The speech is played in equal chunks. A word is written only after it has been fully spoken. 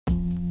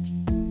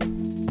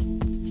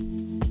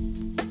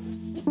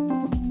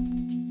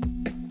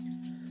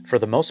For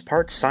the most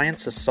part,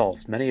 science has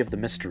solved many of the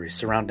mysteries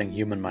surrounding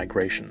human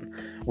migration.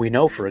 We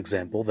know, for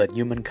example, that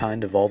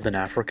humankind evolved in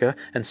Africa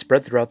and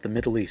spread throughout the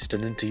Middle East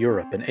and into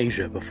Europe and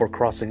Asia before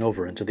crossing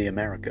over into the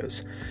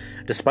Americas.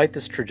 Despite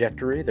this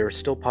trajectory, there are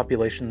still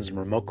populations in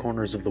remote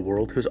corners of the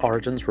world whose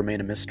origins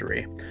remain a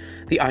mystery.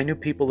 The Ainu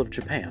people of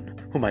Japan,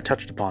 whom I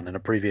touched upon in a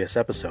previous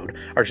episode,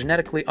 are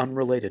genetically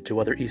unrelated to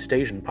other East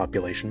Asian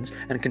populations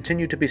and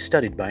continue to be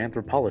studied by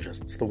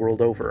anthropologists the world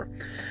over.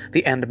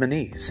 The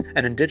Andamanese,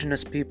 an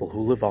indigenous people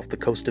who live off the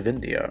coast of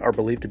India, are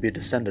believed to be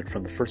descended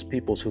from the first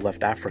peoples who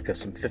left Africa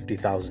some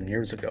 50,000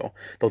 years ago,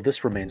 though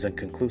this remains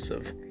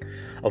inconclusive.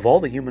 Of all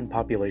the human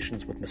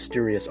populations with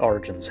mysterious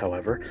origins,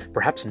 however,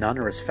 perhaps none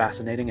are as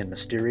fascinating and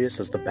mysterious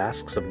as the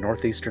Basques of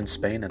northeastern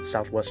Spain and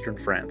southwestern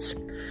France.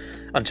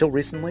 Until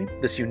recently,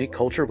 this unique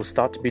culture was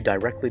thought to be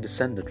directly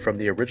descended from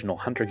the original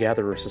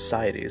hunter-gatherer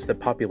societies that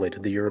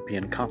populated the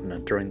European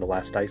continent during the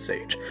last ice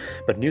age,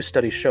 but new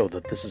studies show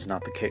that this is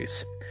not the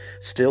case.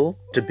 Still,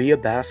 to be a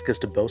Basque is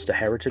to boast a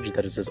heritage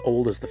that is as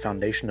old as the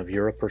foundation of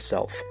Europe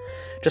herself.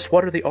 Just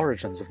what are the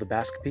origins of the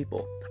Basque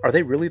people? Are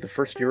they really the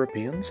first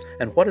Europeans?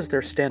 And what is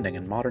their standing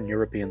in modern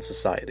European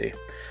society?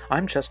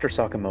 I'm Chester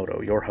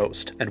Sakamoto, your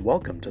host, and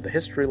welcome to the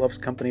History Loves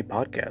Company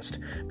podcast,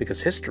 because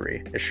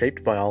history is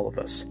shaped by all of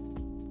us.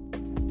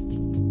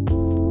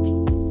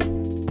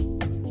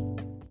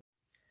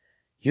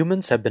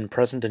 Humans have been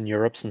present in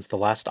Europe since the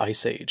last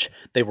ice age.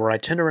 They were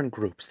itinerant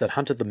groups that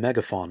hunted the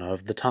megafauna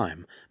of the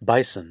time,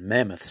 bison,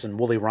 mammoths, and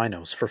woolly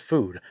rhinos for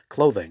food,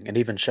 clothing, and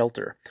even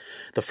shelter.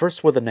 The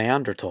first were the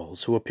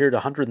Neanderthals, who appeared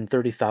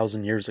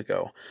 130,000 years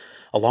ago.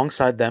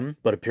 Alongside them,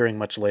 but appearing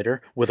much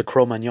later, were the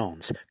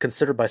Cro-Magnons,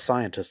 considered by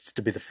scientists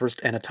to be the first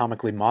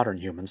anatomically modern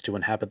humans to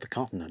inhabit the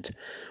continent.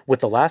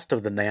 With the last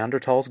of the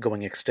Neanderthals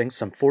going extinct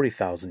some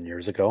 40,000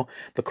 years ago,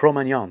 the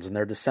Cro-Magnons and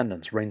their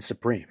descendants reigned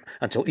supreme,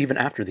 until even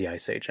after the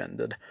Ice Age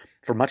ended.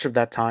 For much of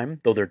that time,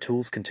 though their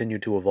tools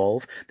continued to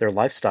evolve, their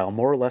lifestyle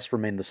more or less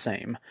remained the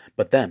same.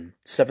 But then,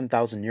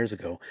 7,000 years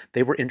ago,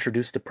 they were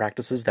introduced to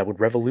practices that would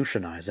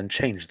revolutionize and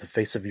change the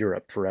face of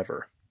Europe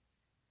forever.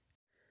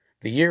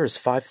 The year is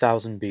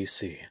 5000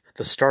 BC,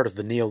 the start of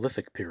the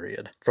Neolithic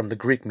period, from the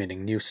Greek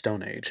meaning New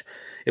Stone Age.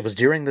 It was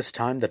during this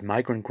time that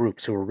migrant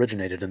groups who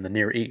originated in the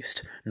Near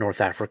East,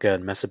 North Africa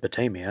and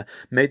Mesopotamia,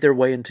 made their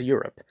way into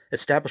Europe,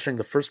 establishing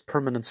the first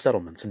permanent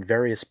settlements in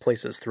various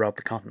places throughout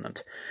the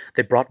continent.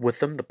 They brought with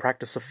them the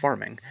practice of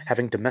farming,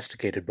 having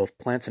domesticated both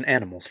plants and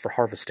animals for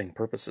harvesting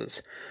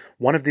purposes.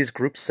 One of these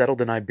groups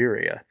settled in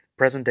Iberia,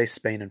 present-day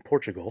Spain and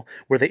Portugal,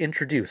 where they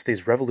introduced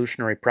these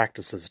revolutionary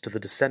practices to the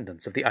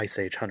descendants of the Ice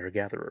Age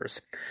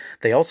hunter-gatherers.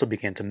 They also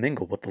began to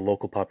mingle with the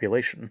local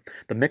population,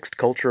 the mixed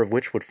culture of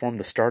which would form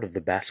the start of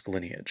the Basque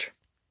lineage.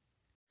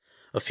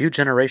 A few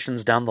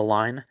generations down the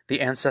line,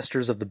 the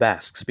ancestors of the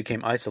Basques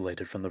became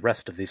isolated from the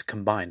rest of these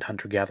combined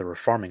hunter-gatherer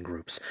farming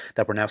groups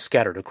that were now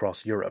scattered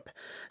across Europe.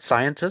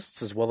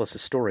 Scientists as well as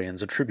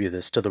historians attribute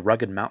this to the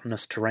rugged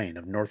mountainous terrain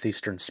of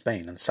northeastern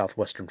Spain and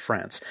southwestern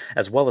France,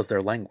 as well as their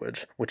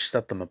language, which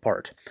set them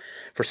apart.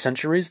 For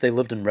centuries they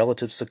lived in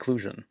relative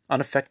seclusion,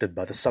 unaffected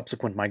by the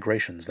subsequent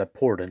migrations that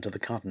poured into the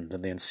continent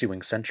in the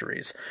ensuing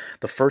centuries,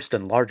 the first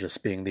and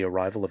largest being the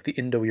arrival of the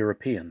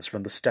Indo-Europeans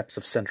from the steppes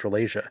of Central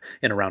Asia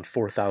in around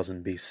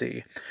 4000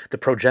 BC, the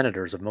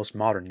progenitors of most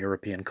modern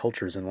European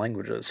cultures and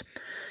languages.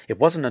 It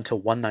wasn't until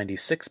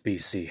 196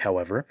 BC,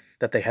 however,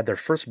 that they had their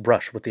first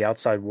brush with the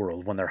outside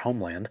world when their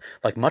homeland,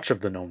 like much of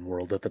the known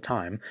world at the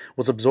time,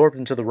 was absorbed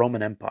into the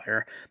Roman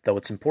Empire, though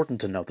it's important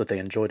to note that they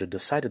enjoyed a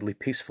decidedly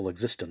peaceful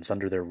existence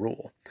under their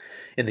rule.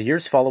 In the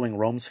years following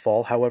Rome's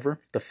fall, however,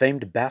 the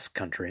famed Basque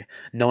country,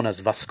 known as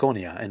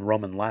Vasconia in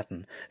Roman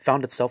Latin,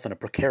 found itself in a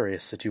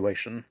precarious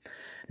situation.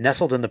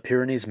 Nestled in the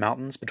Pyrenees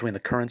Mountains between the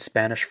current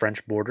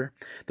Spanish-French border,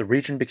 the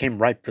region became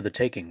ripe for the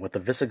taking with the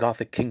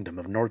Visigothic kingdom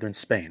of northern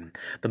Spain,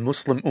 the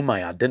Muslim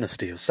Umayyad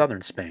dynasty of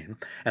southern Spain,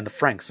 and the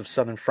Franks of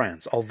southern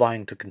France all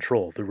vying to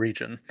control the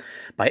region.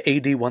 By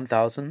AD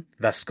 1000,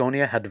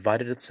 Vasconia had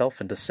divided itself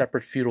into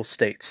separate feudal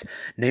states,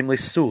 namely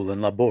Soule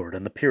and Laborde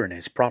in the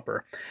Pyrenees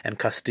proper, and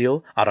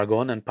Castile,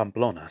 Aragon, and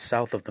Pamplona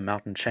south of the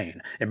mountain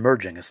chain,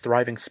 emerging as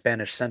thriving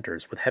Spanish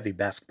centers with heavy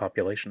Basque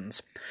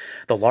populations.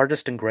 The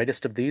largest and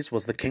greatest of these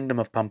was the Kingdom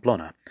of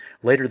Pamplona,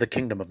 later the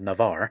Kingdom of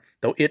Navarre,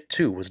 though it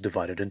too was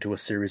divided into a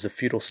series of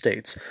feudal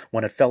states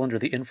when it fell under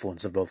the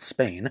influence of both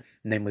Spain,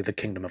 namely the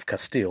Kingdom of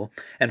Castile,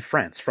 and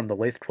France from the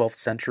late 12th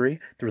century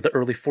through the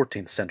early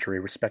 14th century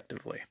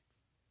respectively.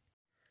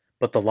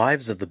 But the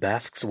lives of the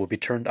Basques will be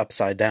turned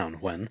upside down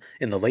when,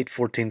 in the late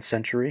 14th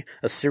century,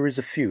 a series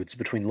of feuds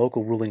between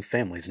local ruling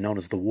families known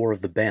as the War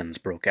of the Bands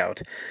broke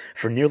out.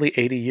 For nearly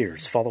 80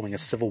 years following a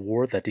civil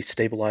war that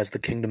destabilized the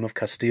Kingdom of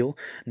Castile,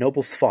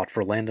 nobles fought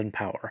for land and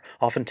power,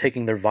 often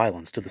taking their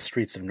violence to the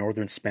streets of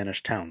northern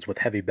Spanish towns with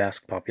heavy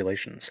Basque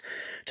populations.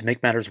 To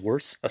make matters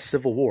worse, a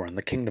civil war in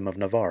the Kingdom of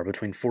Navarre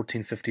between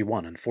 1451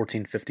 and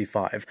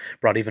 1455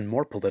 brought even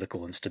more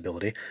political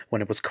instability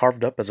when it was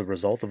carved up as a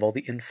result of all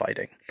the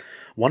infighting.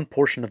 One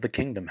portion of the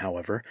kingdom,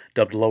 however,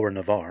 dubbed Lower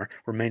Navarre,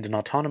 remained an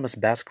autonomous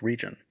Basque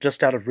region,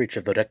 just out of reach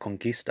of the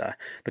Reconquista,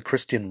 the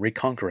Christian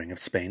reconquering of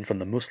Spain from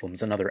the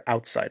Muslims and other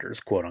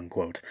outsiders,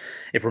 quote-unquote.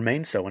 It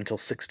remained so until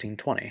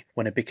 1620,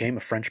 when it became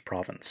a French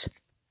province.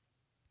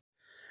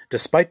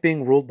 Despite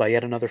being ruled by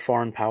yet another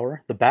foreign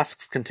power, the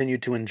Basques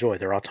continued to enjoy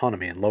their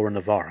autonomy in Lower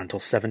Navarre until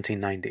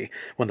 1790,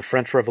 when the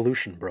French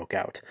Revolution broke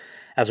out.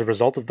 As a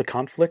result of the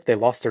conflict, they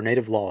lost their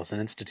native laws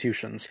and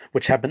institutions,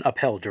 which had been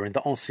upheld during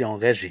the Ancien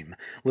Régime,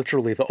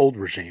 literally the Old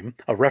Regime,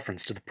 a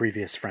reference to the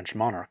previous French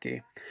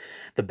monarchy.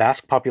 The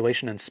Basque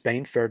population in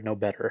Spain fared no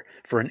better,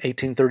 for in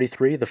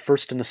 1833, the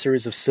first in a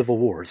series of civil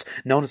wars,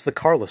 known as the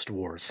Carlist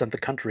Wars, sent the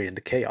country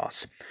into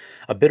chaos.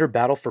 A bitter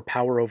battle for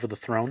power over the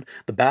throne,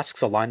 the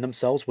Basques aligned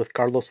themselves with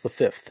Carlos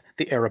V,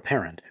 the heir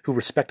apparent, who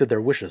respected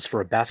their wishes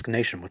for a Basque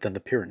nation within the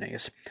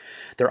Pyrenees.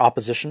 Their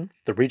opposition,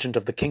 the regent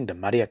of the kingdom,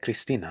 Maria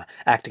Cristina,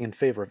 acting in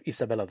favor of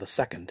Isabella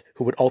II,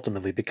 who would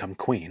ultimately become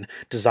queen,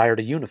 desired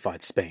a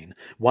unified Spain,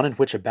 one in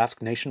which a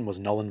Basque nation was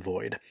null and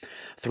void.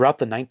 Throughout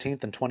the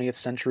 19th and 20th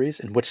centuries,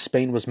 in which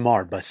Spain was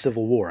marred by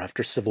civil war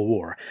after civil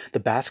war, the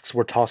Basques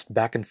were tossed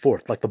back and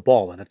forth like the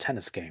ball in a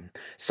tennis game,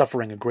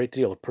 suffering a great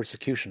deal of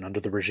persecution under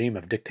the regime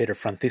of dictator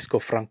Francisco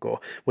Franco,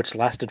 which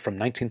lasted from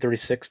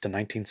 1936 to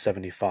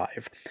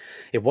 1975.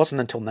 It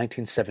wasn't until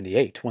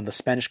 1978, when the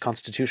Spanish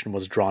Constitution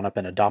was drawn up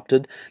and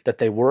adopted, that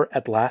they were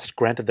at last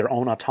granted their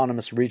own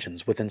autonomous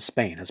regions within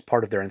Spain as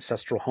part of their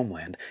ancestral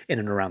homeland in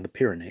and around the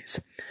Pyrenees.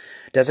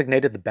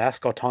 Designated the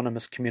Basque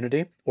Autonomous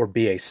Community, or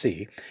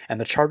BAC, and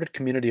the Chartered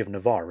Community of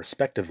Navarre,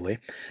 respectively,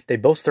 they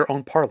boast their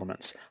own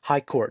parliaments,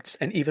 high courts,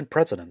 and even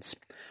presidents.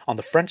 On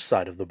the French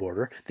side of the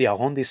border, the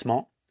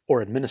arrondissement,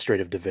 or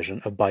administrative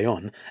division, of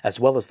Bayonne, as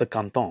well as the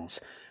cantons,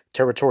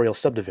 territorial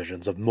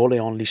subdivisions of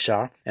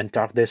Mauléon-Lichard and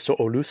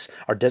Tardé-sur-Aulus,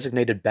 are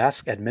designated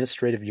Basque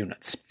administrative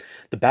units.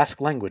 The Basque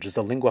language is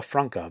the lingua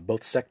franca of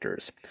both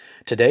sectors.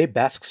 Today,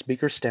 Basque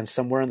speakers stand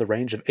somewhere in the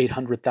range of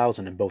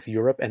 800,000 in both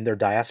Europe and their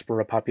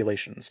diaspora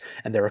populations,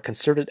 and there are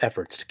concerted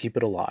efforts to keep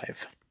it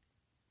alive.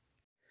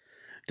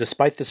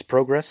 Despite this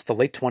progress, the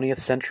late 20th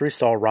century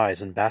saw a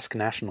rise in Basque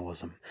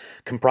nationalism.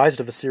 Comprised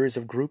of a series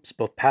of groups,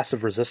 both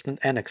passive resistant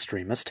and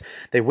extremist,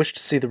 they wished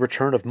to see the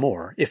return of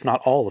more, if not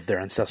all, of their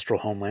ancestral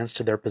homelands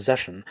to their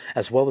possession,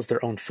 as well as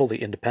their own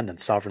fully independent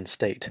sovereign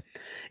state.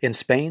 In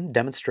Spain,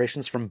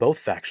 demonstrations from both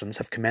factions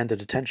have commanded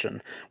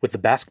attention, with the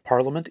Basque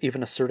parliament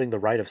even asserting the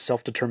right of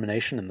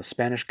self-determination in the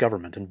Spanish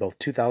government in both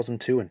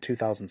 2002 and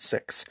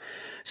 2006.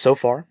 So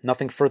far,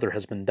 nothing further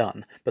has been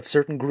done, but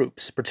certain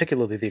groups,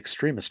 particularly the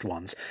extremist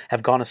ones,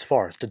 have gone as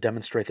far as to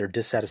demonstrate their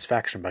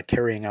dissatisfaction by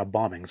carrying out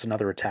bombings and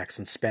other attacks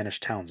in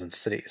Spanish towns and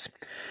cities.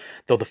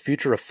 Though the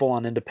future of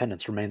full-on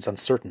independence remains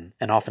uncertain,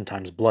 and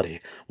oftentimes bloody,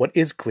 what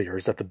is clear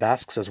is that the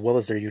Basques, as well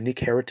as their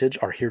unique heritage,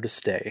 are here to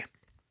stay.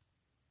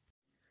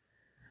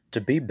 To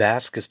be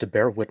Basque is to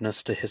bear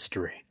witness to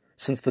history.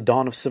 Since the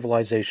dawn of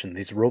civilization,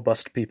 these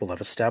robust people have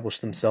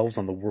established themselves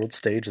on the world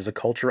stage as a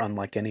culture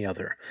unlike any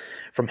other.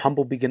 From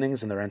humble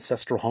beginnings in their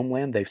ancestral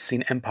homeland, they've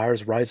seen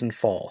empires rise and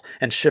fall,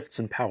 and shifts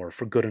in power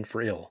for good and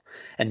for ill.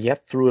 And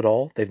yet, through it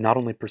all, they've not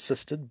only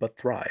persisted, but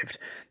thrived.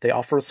 They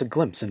offer us a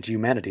glimpse into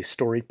humanity's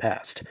storied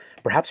past.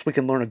 Perhaps we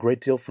can learn a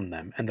great deal from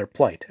them and their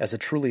plight, as it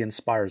truly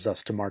inspires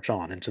us to march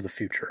on into the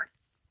future.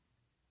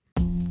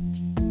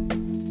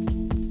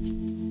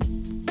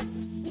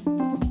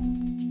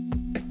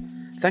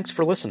 Thanks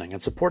for listening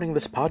and supporting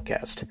this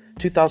podcast.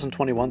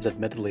 2021's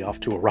admittedly off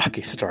to a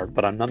rocky start,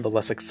 but I'm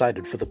nonetheless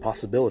excited for the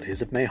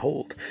possibilities it may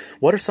hold.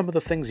 What are some of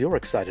the things you're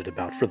excited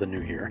about for the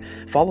new year?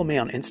 Follow me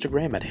on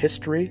Instagram at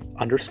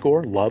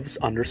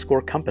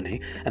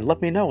history_loves_company and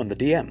let me know in the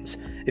DMs.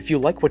 If you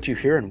like what you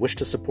hear and wish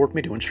to support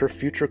me to ensure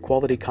future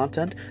quality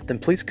content, then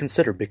please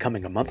consider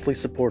becoming a monthly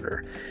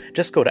supporter.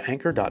 Just go to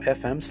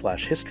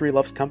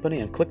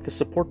anchor.fm/historylovescompany and click the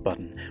support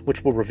button,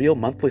 which will reveal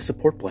monthly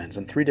support plans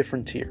in 3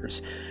 different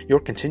tiers. Your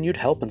continued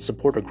help and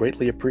support are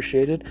greatly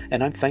appreciated,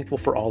 and I'm thankful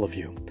for all of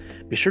you.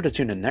 Be sure to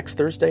tune in next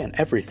Thursday and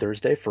every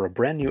Thursday for a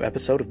brand new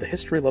episode of the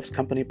History Loves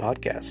Company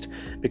podcast,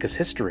 because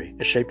history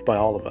is shaped by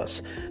all of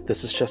us.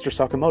 This is Chester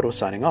Sakamoto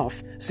signing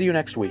off. See you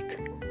next week.